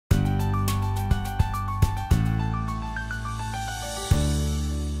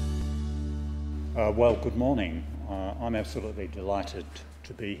Well, good morning. I'm absolutely delighted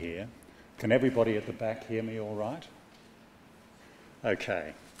to be here. Can everybody at the back hear me all right?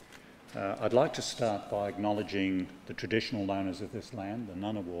 Okay. I'd like to start by acknowledging the traditional owners of this land, the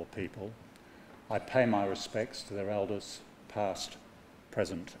Ngunnawal people. I pay my respects to their elders, past,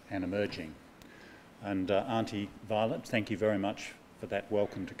 present and emerging. And Auntie Violet, thank you very much for that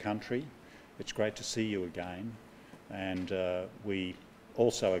welcome to country. It's great to see you again. And we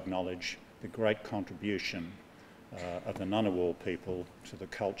also acknowledge the great contribution of the Ngunnawal people to the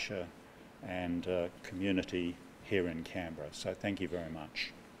culture and community here in Canberra. So thank you very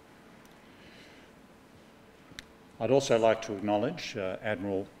much. I'd also like to acknowledge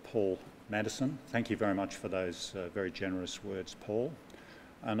Admiral Paul Madison. Thank you very much for those very generous words, Paul.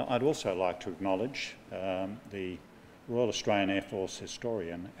 And I'd also like to acknowledge the Royal Australian Air Force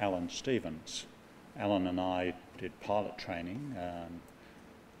historian, Alan Stevens. Alan and I did pilot training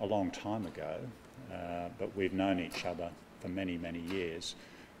a long time ago, but we've known each other for many, many years.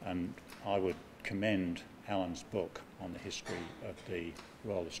 And I would commend Alan's book on the history of the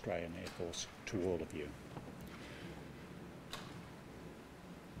Royal Australian Air Force to all of you.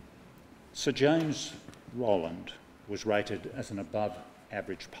 Sir James Rowland was rated as an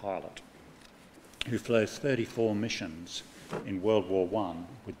above-average pilot who flew 34 missions in World War I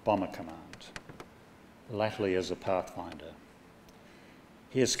with Bomber Command, latterly as a Pathfinder.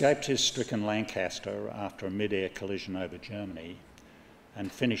 He escaped his stricken Lancaster after a mid-air collision over Germany and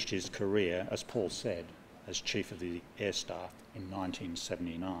finished his career, as Paul said, as Chief of the Air Staff in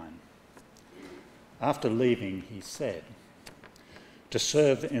 1979. After leaving, he said, "To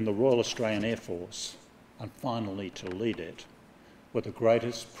serve in the Royal Australian Air Force and finally to lead it were the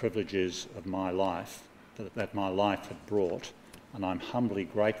greatest privileges of my life that my life had brought, and I'm humbly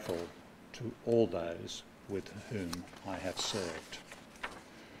grateful to all those with whom I have served."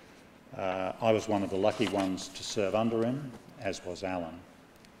 I was one of the lucky ones to serve under him, as was Alan.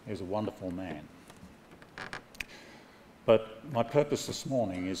 He was a wonderful man. But my purpose this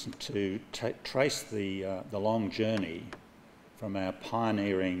morning is to trace the long journey from our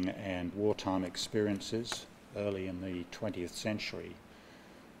pioneering and wartime experiences early in the 20th century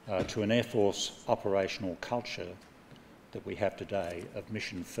to an Air Force operational culture that we have today of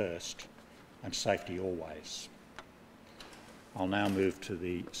mission first and safety always. I'll now move to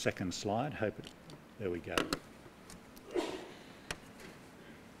the second slide. There we go.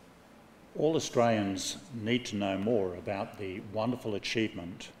 All Australians need to know more about the wonderful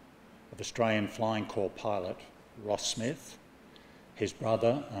achievement of Australian Flying Corps pilot Ross Smith, his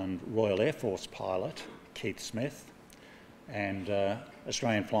brother and Royal Air Force pilot Keith Smith, and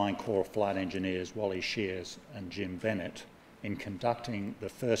Australian Flying Corps flight engineers Wally Shears and Jim Bennett in conducting the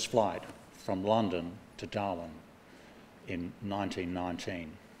first flight from London to Darwin in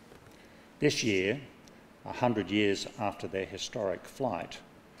 1919. This year, 100 years after their historic flight,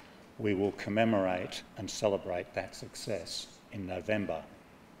 we will commemorate and celebrate that success in November.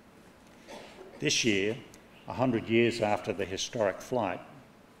 This year, 100 years after the historic flight,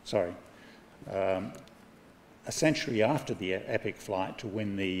 a century after the epic flight to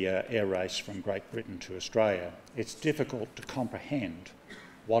win the air race from Great Britain to Australia, it's difficult to comprehend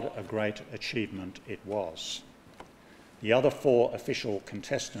what a great achievement it was. The other 4 official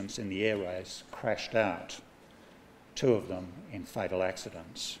contestants in the air race crashed out, 2 of them in fatal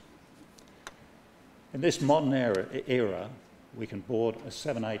accidents. In this modern era, we can board a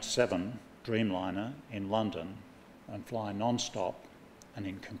 787 Dreamliner in London and fly non-stop and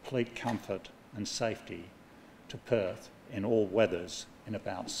in complete comfort and safety to Perth in all weathers in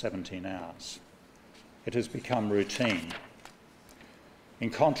about 17 hours. It has become routine. In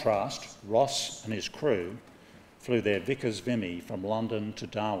contrast, Ross and his crew flew their Vickers Vimy from London to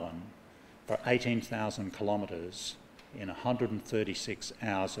Darwin for 18,000 kilometres in 136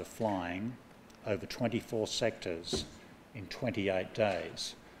 hours of flying over 24 sectors in 28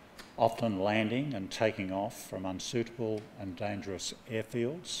 days, often landing and taking off from unsuitable and dangerous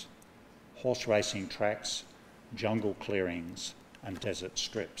airfields, horse racing tracks, jungle clearings and desert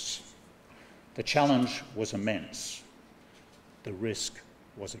strips. The challenge was immense. The risk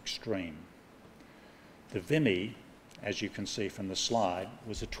was extreme. The Vimy, as you can see from the slide,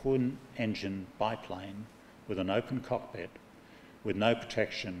 was a twin-engine biplane with an open cockpit with no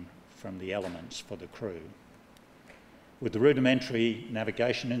protection from the elements for the crew. With the rudimentary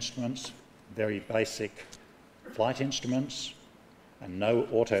navigation instruments, very basic flight instruments, and no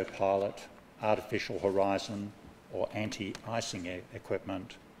autopilot, artificial horizon, or anti-icing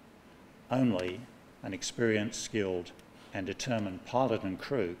equipment, only an experienced, skilled, and determined pilot and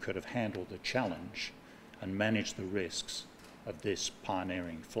crew could have handled the challenge and manage the risks of this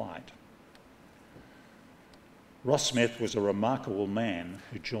pioneering flight. Ross Smith was a remarkable man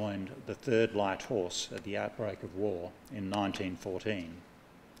who joined the 3rd Light Horse at the outbreak of war in 1914.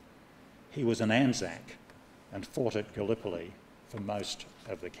 He was an ANZAC and fought at Gallipoli for most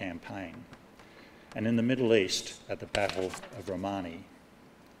of the campaign, and in the Middle East at the Battle of Romani.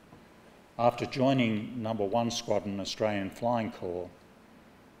 After joining No. 1 Squadron Australian Flying Corps,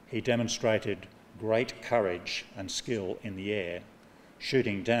 he demonstrated great courage and skill in the air,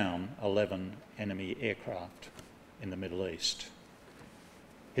 shooting down 11 enemy aircraft in the Middle East.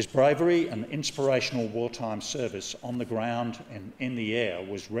 His bravery and inspirational wartime service on the ground and in the air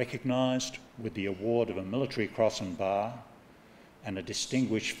was recognised with the award of a Military Cross and Bar and a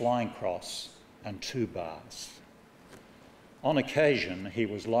Distinguished Flying Cross and 2 bars. On occasion, he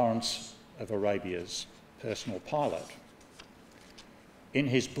was Lawrence of Arabia's personal pilot. In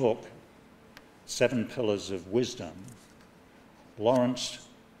his book, 7 Pillars of Wisdom, Lawrence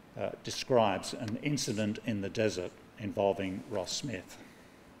describes an incident in the desert involving Ross Smith.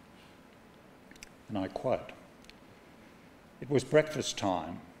 And I quote, "It was breakfast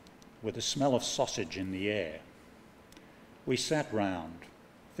time with a smell of sausage in the air. We sat round,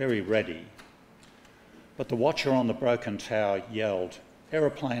 very ready, but the watcher on the broken tower yelled,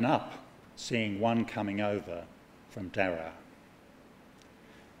 'Aeroplane up,' seeing one coming over from Darra.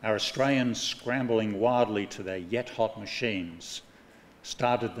 Our Australians, scrambling wildly to their yet hot machines,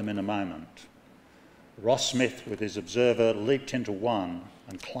 started them in a moment. Ross Smith, with his observer, leaped into one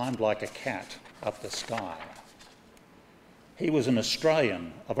and climbed like a cat up the sky. He was an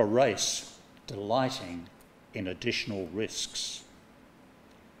Australian of a race delighting in additional risks.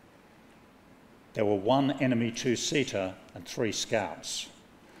 There were 1 enemy 2-seater and 3 scouts.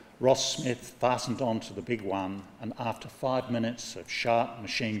 Ross Smith fastened onto the big one, and after 5 minutes of sharp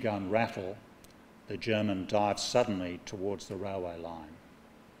machine gun rattle, the German dived suddenly towards the railway line.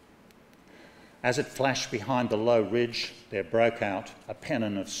 As it flashed behind the low ridge, there broke out a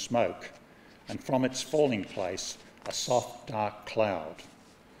pennon of smoke, and from its falling place, a soft, dark cloud.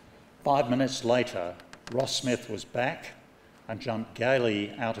 5 minutes later, Ross Smith was back and jumped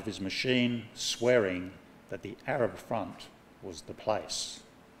gaily out of his machine, swearing that the Arab front was the place.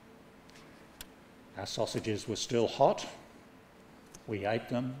 Our sausages were still hot. We ate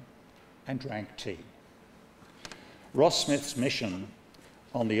them and drank tea." Ross Smith's mission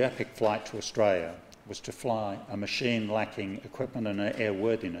on the epic flight to Australia was to fly a machine lacking equipment and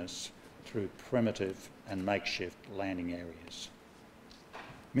airworthiness through primitive and makeshift landing areas.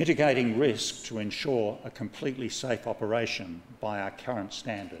 Mitigating risk to ensure a completely safe operation by our current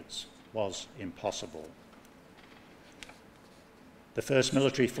standards was impossible. The first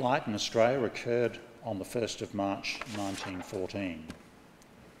military flight in Australia occurred on the 1st of March 1914.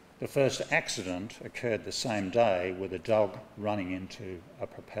 The first accident occurred the same day with a dog running into a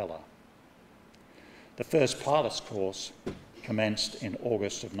propeller. The first pilot's course commenced in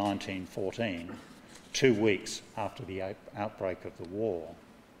August of 1914, 2 weeks after the outbreak of the war.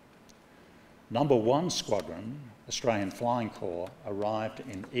 No. 1 Squadron, Australian Flying Corps, arrived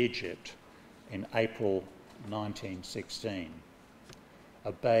in Egypt in April 1916,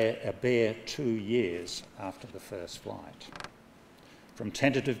 a bare 2 years after the first flight. From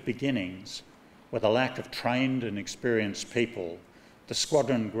tentative beginnings, with a lack of trained and experienced people, the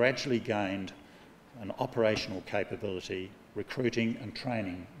squadron gradually gained an operational capability, recruiting and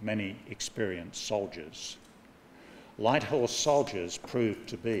training many experienced soldiers. Light horse soldiers proved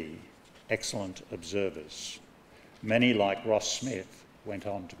to be excellent observers. Many, like Ross Smith, went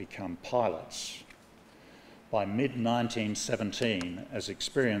on to become pilots. By mid-1917, as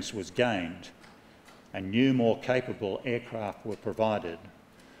experience was gained and new, more capable aircraft were provided,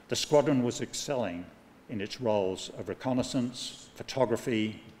 the squadron was excelling in its roles of reconnaissance,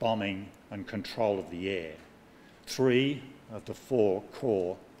 photography, bombing and control of the air, 3 of the 4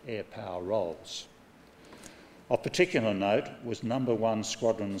 core air power roles. Of particular note was No. 1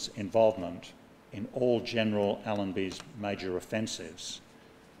 Squadron's involvement in all General Allenby's major offensives,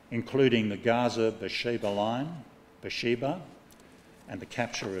 including the Gaza-Beersheba line, and the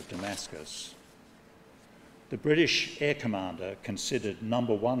capture of Damascus. The British Air Commander considered No.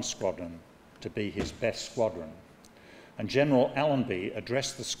 1 Squadron to be his best squadron, and General Allenby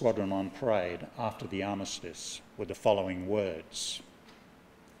addressed the squadron on parade after the armistice with the following words: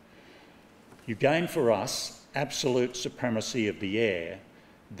 "You gain for us absolute supremacy of the air,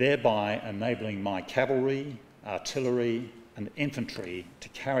 thereby enabling my cavalry, artillery and infantry to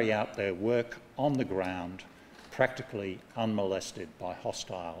carry out their work on the ground, practically unmolested by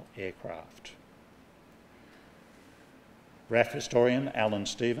hostile aircraft." RAF historian Alan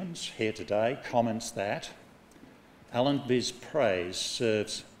Stevens, here today, comments that Allenby's praise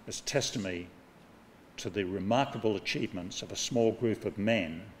serves as testimony to the remarkable achievements of a small group of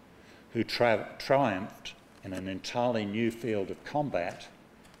men who triumphed in an entirely new field of combat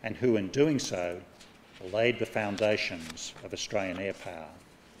and who, in doing so, laid the foundations of Australian air power.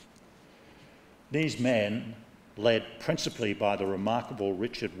 These men, led principally by the remarkable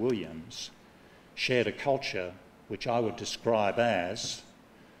Richard Williams, shared a culture which I would describe as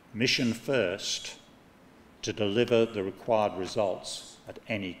mission first to deliver the required results at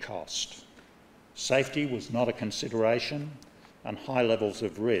any cost. Safety was not a consideration, and high levels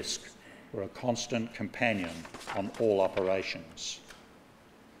of risk were a constant companion on all operations.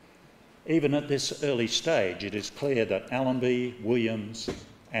 Even at this early stage, it is clear that Allenby, Williams,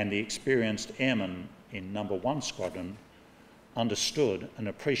 and the experienced airmen in No. 1 Squadron understood and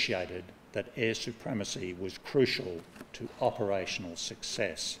appreciated that air supremacy was crucial to operational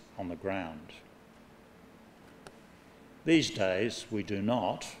success on the ground. These days, we do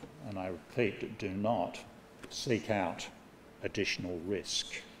not, and I repeat, do not, seek out additional risk.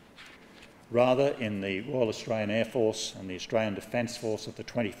 Rather, in the Royal Australian Air Force and the Australian Defence Force of the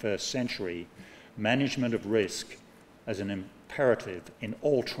 21st century, management of risk is an imperative in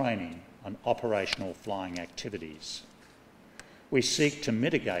all training and operational flying activities. We seek to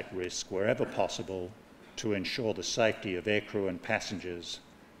mitigate risk wherever possible to ensure the safety of aircrew and passengers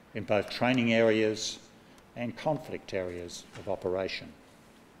in both training areas and conflict areas of operation.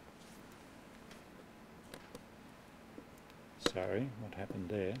 Sorry, what happened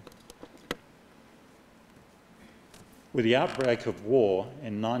there? With the outbreak of war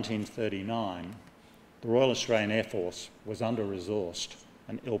in 1939, the Royal Australian Air Force was under-resourced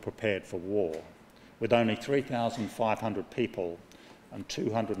and ill-prepared for war, with only 3,500 people and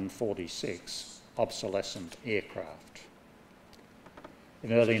 246 obsolescent aircraft.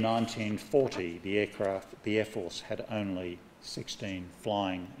 In early 1940, the Air Force had only 16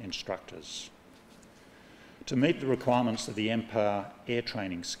 flying instructors. To meet the requirements of the Empire air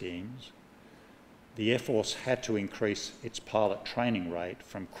training schemes, the Air Force had to increase its pilot training rate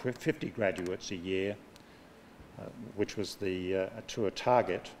from 50 graduates a year, which was to a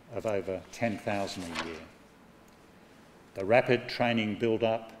target of over 10,000 a year. The rapid training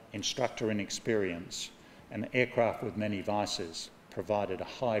build-up, instructor inexperience, and aircraft with many vices provided a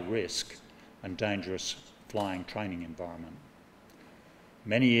high risk and dangerous flying training environment.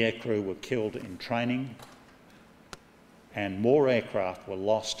 Many aircrew were killed in training, and more aircraft were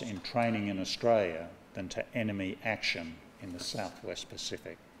lost in training in Australia than to enemy action in the Southwest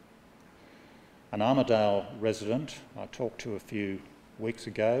Pacific. An Armidale resident I talked to a few weeks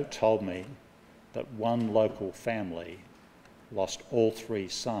ago told me that one local family lost all 3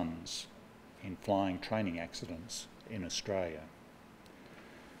 sons in flying training accidents in Australia.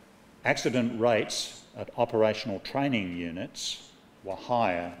 Accident rates at operational training units were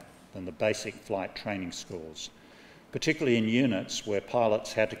higher than the basic flight training schools, particularly in units where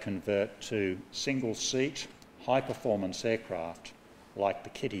pilots had to convert to single-seat, high-performance aircraft like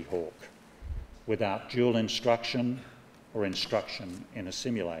the Kitty Hawk, without dual instruction or instruction in a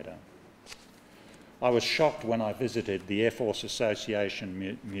simulator. I was shocked when I visited the Air Force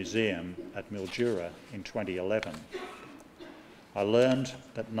Association Museum at Mildura in 2011. I learned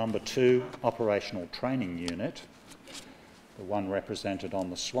that No. 2 Operational Training Unit, the one represented on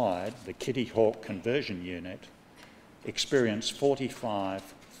the slide, the Kitty Hawk Conversion Unit, experienced 45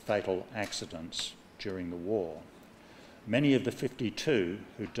 fatal accidents during the war. Many of the 52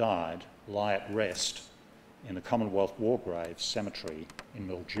 who died lie at rest in the Commonwealth War Graves Cemetery in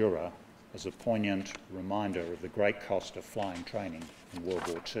Mildura as a poignant reminder of the great cost of flying training in World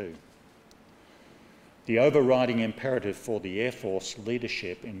War II. The overriding imperative for the Air Force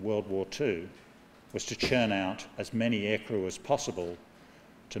leadership in World War II was to churn out as many aircrew as possible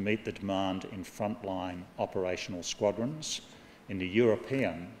to meet the demand in frontline operational squadrons in the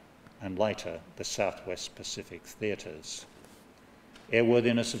European and later the Southwest Pacific theatres.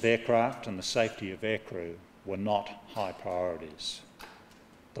 Airworthiness of aircraft and the safety of aircrew were not high priorities.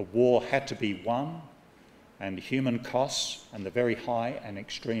 The war had to be won, and the human costs and the very high and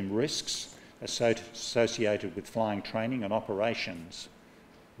extreme risks associated with flying training and operations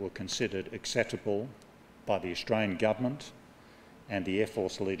were considered acceptable by the Australian government and the Air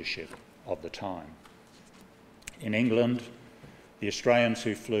Force leadership of the time. In England, the Australians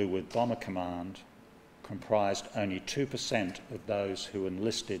who flew with Bomber Command comprised only 2% of those who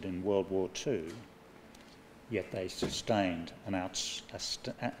enlisted in World War II, yet they sustained an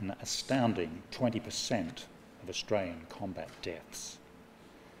astounding 20% of Australian combat deaths.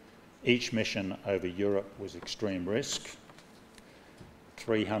 Each mission over Europe was extreme risk.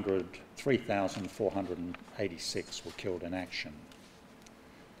 3,486 were killed in action.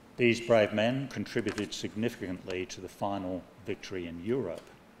 These brave men contributed significantly to the final victory in Europe.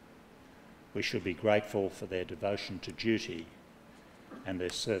 We should be grateful for their devotion to duty and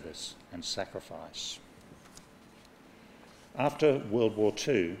their service and sacrifice. After World War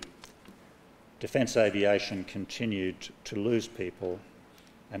II, defence aviation continued to lose people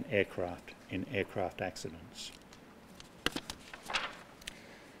and aircraft in aircraft accidents.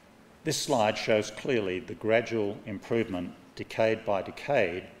 This slide shows clearly the gradual improvement decade by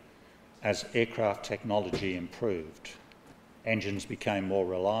decade as aircraft technology improved. Engines became more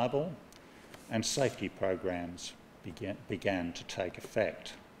reliable and safety programs began to take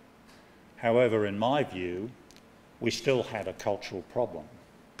effect. However, in my view, we still had a cultural problem.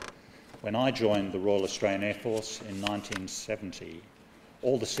 When I joined the Royal Australian Air Force in 1970,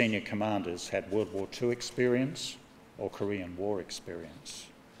 all the senior commanders had World War II experience or Korean War experience.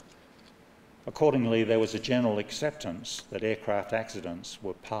 Accordingly, there was a general acceptance that aircraft accidents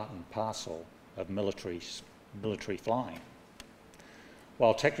were part and parcel of military flying.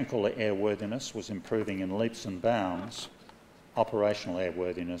 While technical airworthiness was improving in leaps and bounds, operational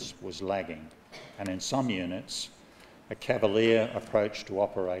airworthiness was lagging, and in some units, a cavalier approach to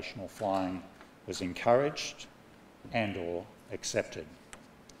operational flying was encouraged and/or accepted.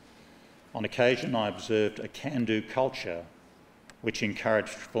 On occasion, I observed a can-do culture which encouraged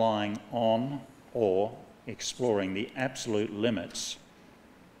flying on or exploring the absolute limits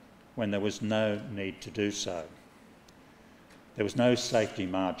when there was no need to do so. There was no safety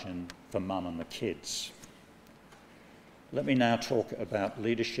margin for mum and the kids. Let me now talk about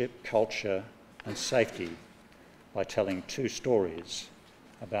leadership, culture and safety by telling two stories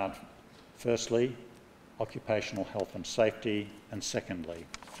about, firstly, occupational health and safety, and secondly,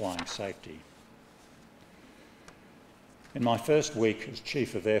 flying safety. In my first week as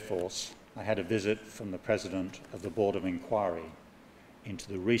Chief of Air Force, I had a visit from the President of the Board of Inquiry into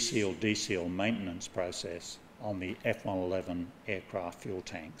the reseal deseal maintenance process on the F-111 aircraft fuel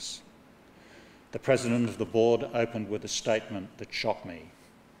tanks. The President of the Board opened with a statement that shocked me.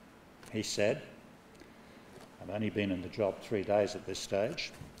 He said, I've only been in the job 3 days at this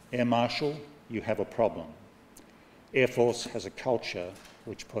stage, Air Marshal, you have a problem. Air Force has a culture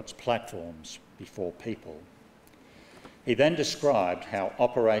which puts platforms before people. He then described how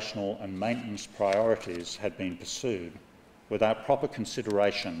operational and maintenance priorities had been pursued without proper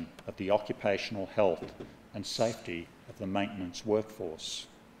consideration of the occupational health and safety of the maintenance workforce.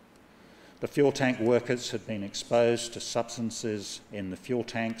 The fuel tank workers had been exposed to substances in the fuel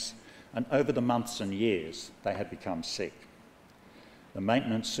tanks, and over the months and years they had become sick. The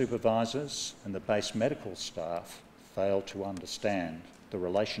maintenance supervisors and the base medical staff failed to understand the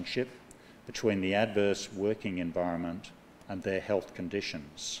relationship between the adverse working environment and their health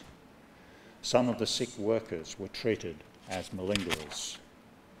conditions. Some of the sick workers were treated as malingerers.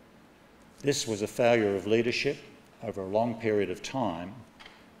 This was a failure of leadership over a long period of time,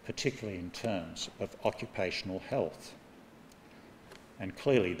 particularly in terms of occupational health. And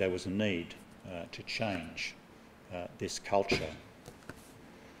clearly there was a need to change this culture.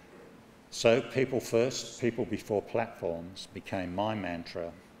 So people first, people before platforms became my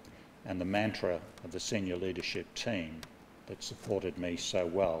mantra and the mantra of the senior leadership team that supported me so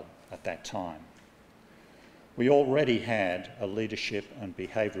well at that time. We already had a leadership and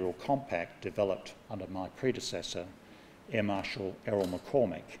behavioural compact developed under my predecessor, Air Marshal Errol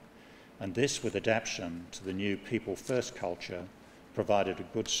McCormick, and this, with adaptation to the new people first culture, provided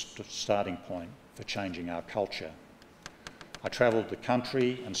a good starting point for changing our culture. I travelled the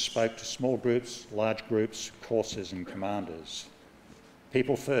country and spoke to small groups, large groups, courses and commanders.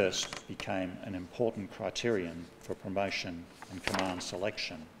 People first became an important criterion for promotion and command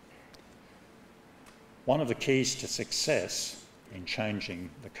selection. One of the keys to success in changing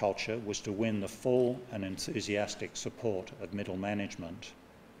the culture was to win the full and enthusiastic support of middle management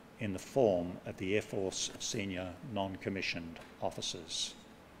in the form of the Air Force senior non-commissioned officers.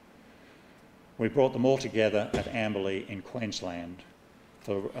 We brought them all together at Amberley in Queensland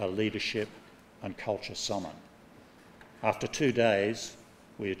for a leadership and culture summit. After 2 days,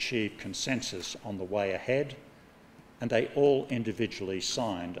 we achieved consensus on the way ahead, and they all individually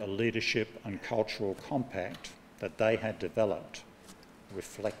signed a leadership and cultural compact that they had developed,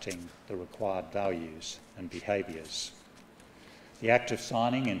 reflecting the required values and behaviours. The act of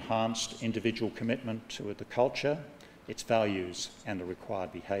signing enhanced individual commitment to the culture, its values and the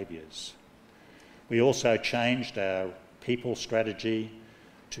required behaviours. We also changed our people strategy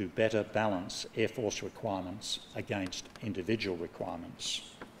to better balance Air Force requirements against individual requirements.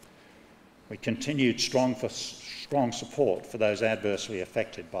 We continued strong support for those adversely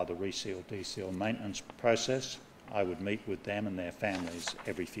affected by the reseal deseal maintenance process I would meet with them and their families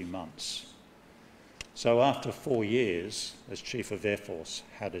every few months. So after 4 years as Chief of Air Force,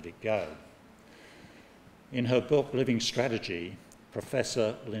 how did it go? In her book, Living Strategy,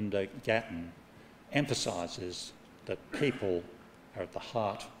 Professor Linda Gatton emphasises that people are at the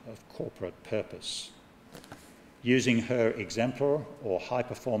heart of corporate purpose. Using her exemplar or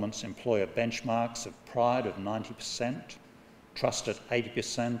high-performance employer benchmarks of pride of 90%, trust at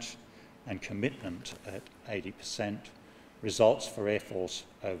 80%, and commitment at 80%, results for Air Force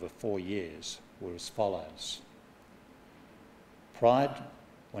over 4 years were as follows. Pride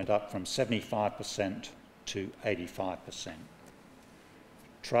went up from 75% to 85%.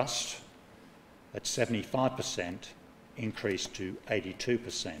 Trust at 75% increased to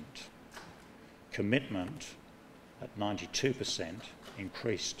 82%. Commitment at 92%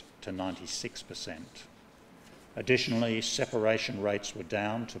 increased to 96%. Additionally, separation rates were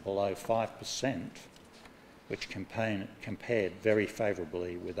down to below 5%, which compared very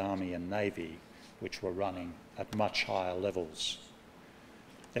favourably with Army and Navy, which were running at much higher levels.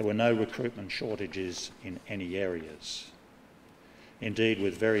 There were no recruitment shortages in any areas. Indeed,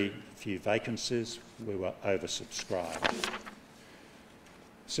 with very few vacancies, we were oversubscribed.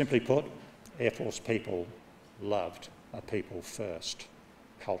 Simply put, Air Force people loved a people-first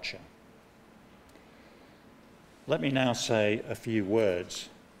culture. Let me now say a few words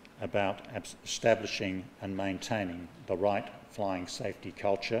about establishing and maintaining the right flying safety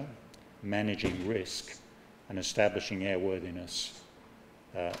culture, managing risk, and establishing airworthiness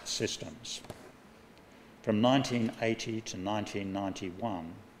systems. From 1980 to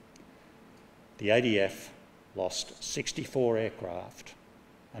 1991, the ADF lost 64 aircraft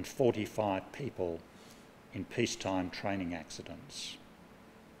and 45 people in peacetime training accidents.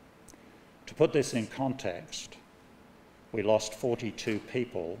 To put this in context, we lost 42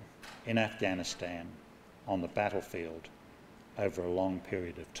 people in Afghanistan on the battlefield over a long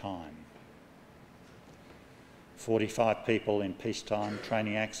period of time. 45 people in peacetime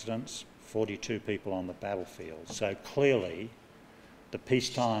training accidents, 42 people on the battlefield. So clearly, the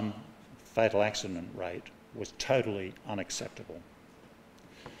peacetime fatal accident rate was totally unacceptable.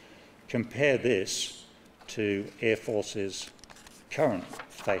 Compare this to Air Force's current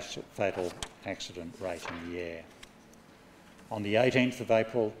fatal accident rate in the air. On the 18th of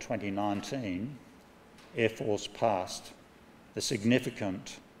April 2019, Air Force passed the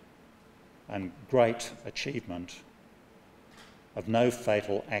significant and great achievement of no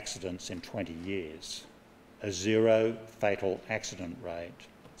fatal accidents in 20 years, a zero fatal accident rate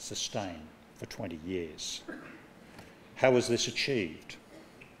sustained for 20 years. How was this achieved?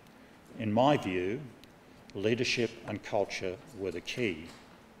 In my view, leadership and culture were the key.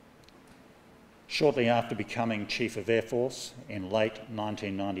 Shortly after becoming Chief of Air Force in late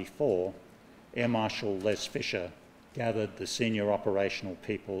 1994, Air Marshal Les Fisher gathered the senior operational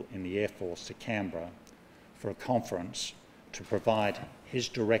people in the Air Force to Canberra for a conference to provide his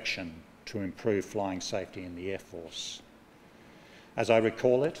direction to improve flying safety in the Air Force. As I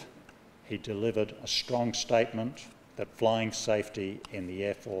recall it, he delivered a strong statement that flying safety in the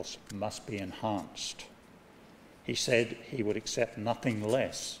Air Force must be enhanced. He said he would accept nothing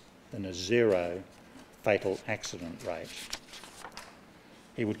less than a zero fatal accident rate.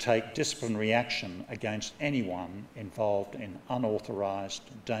 He would take disciplinary action against anyone involved in unauthorised,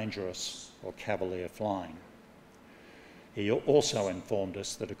 dangerous or cavalier flying. He also informed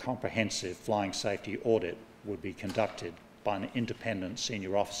us that a comprehensive flying safety audit would be conducted by an independent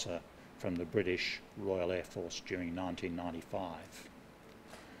senior officer from the British Royal Air Force during 1995.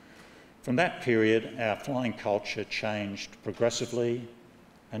 From that period, our flying culture changed progressively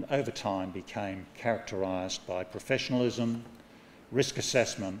and over time became characterised by professionalism, risk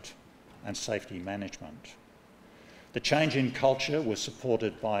assessment and safety management. The change in culture was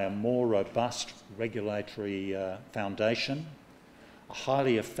supported by a more robust regulatory foundation, a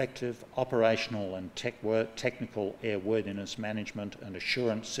highly effective operational and technical airworthiness management and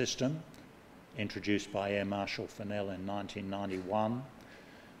assurance system introduced by Air Marshal Fennell in 1991,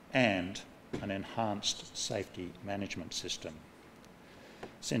 and an enhanced safety management system.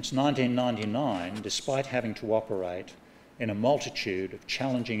 Since 1999, despite having to operate in a multitude of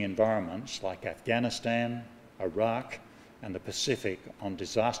challenging environments like Afghanistan, Iraq and the Pacific on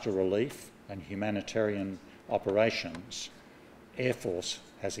disaster relief and humanitarian operations, Air Force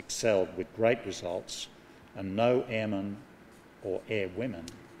has excelled with great results and no airmen or airwomen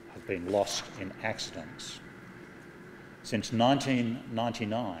have been lost in accidents. Since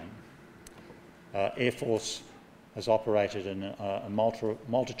 1999, Air Force has operated in a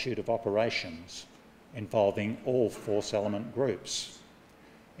multitude of operations involving all force element groups.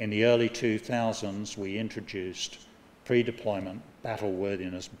 In the early 2000s, we introduced pre-deployment battle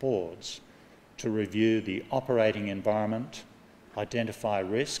worthiness boards to review the operating environment, identify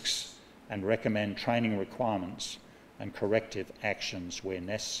risks, and recommend training requirements and corrective actions where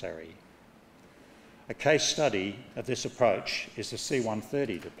necessary. A case study of this approach is the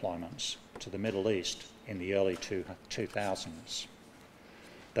C-130 deployments to the Middle East in the early 2000s.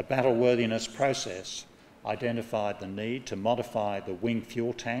 The battle worthiness process identified the need to modify the wing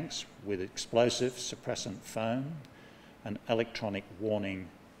fuel tanks with explosive suppressant foam and electronic warning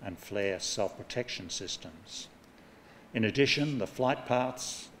and flare self-protection systems. In addition, the flight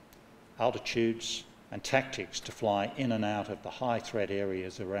paths, altitudes and tactics to fly in and out of the high threat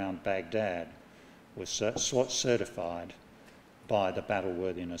areas around Baghdad was certified by the Battle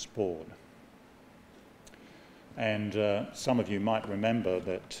Worthiness Board. And some of you might remember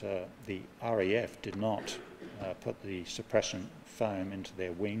that the RAF did not put the suppressant foam into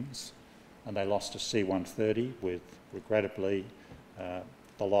their wings, and they lost a C-130 with, regrettably,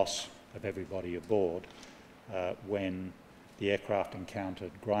 the loss of everybody aboard when the aircraft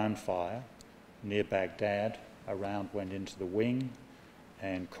encountered ground fire near Baghdad. A round went into the wing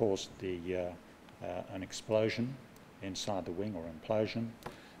and caused an explosion inside the wing, or implosion,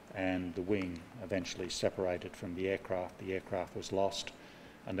 and the wing eventually separated from the aircraft. The aircraft was lost,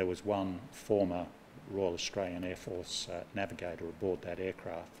 and there was one former Royal Australian Air Force navigator aboard that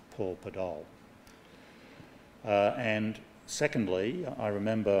aircraft, Paul Padol. And secondly, I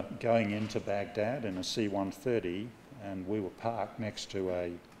remember going into Baghdad in a C-130, and we were parked next to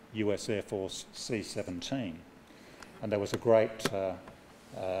a US Air Force C-17, and there was a great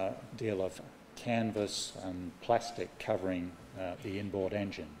deal of canvas and plastic covering the inboard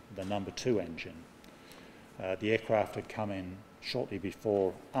engine, the number 2 engine. The aircraft had come in shortly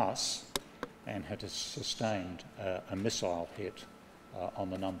before us and had sustained a missile hit on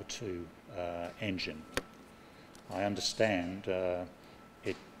the number 2 engine. I understand the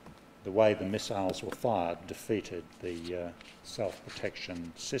way the missiles were fired defeated the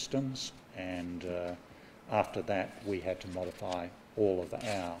self-protection systems, and after that we had to modify all of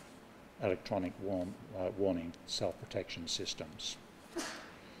our electronic warning self-protection systems.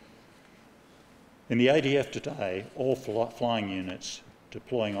 In the ADF today, all flying units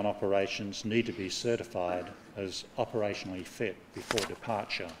deploying on operations need to be certified as operationally fit before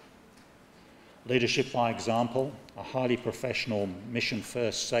departure. Leadership by example, a highly professional mission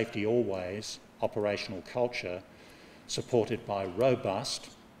first, safety always operational culture supported by robust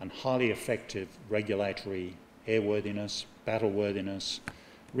and highly effective regulatory airworthiness, battleworthiness,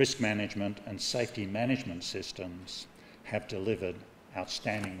 risk management and safety management systems have delivered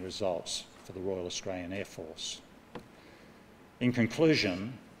outstanding results for the Royal Australian Air Force. In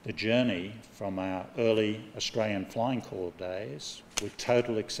conclusion, the journey from our early Australian Flying Corps days, with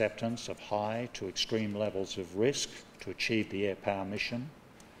total acceptance of high to extreme levels of risk to achieve the air power mission,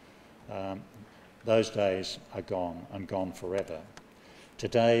 those days are gone and gone forever.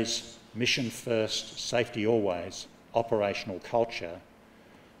 Today's mission first, safety always operational culture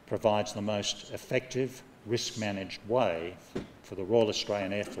provides the most effective, risk-managed way for the Royal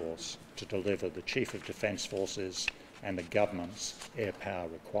Australian Air Force to deliver the Chief of Defence Forces and the government's air power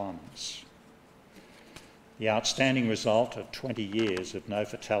requirements. The outstanding result of 20 years of no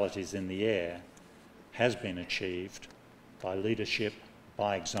fatalities in the air has been achieved by leadership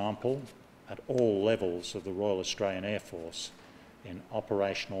by example at all levels of the Royal Australian Air Force in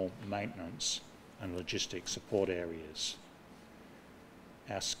operational maintenance and logistic support areas.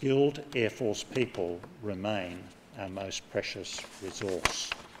 Our skilled Air Force people remain our most precious resource.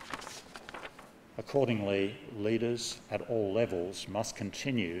 Accordingly, leaders at all levels must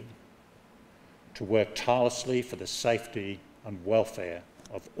continue to work tirelessly for the safety and welfare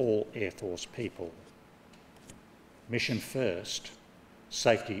of all Air Force people. Mission first,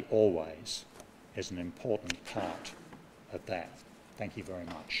 safety always is an important part of that. Thank you very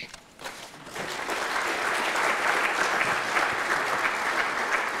much.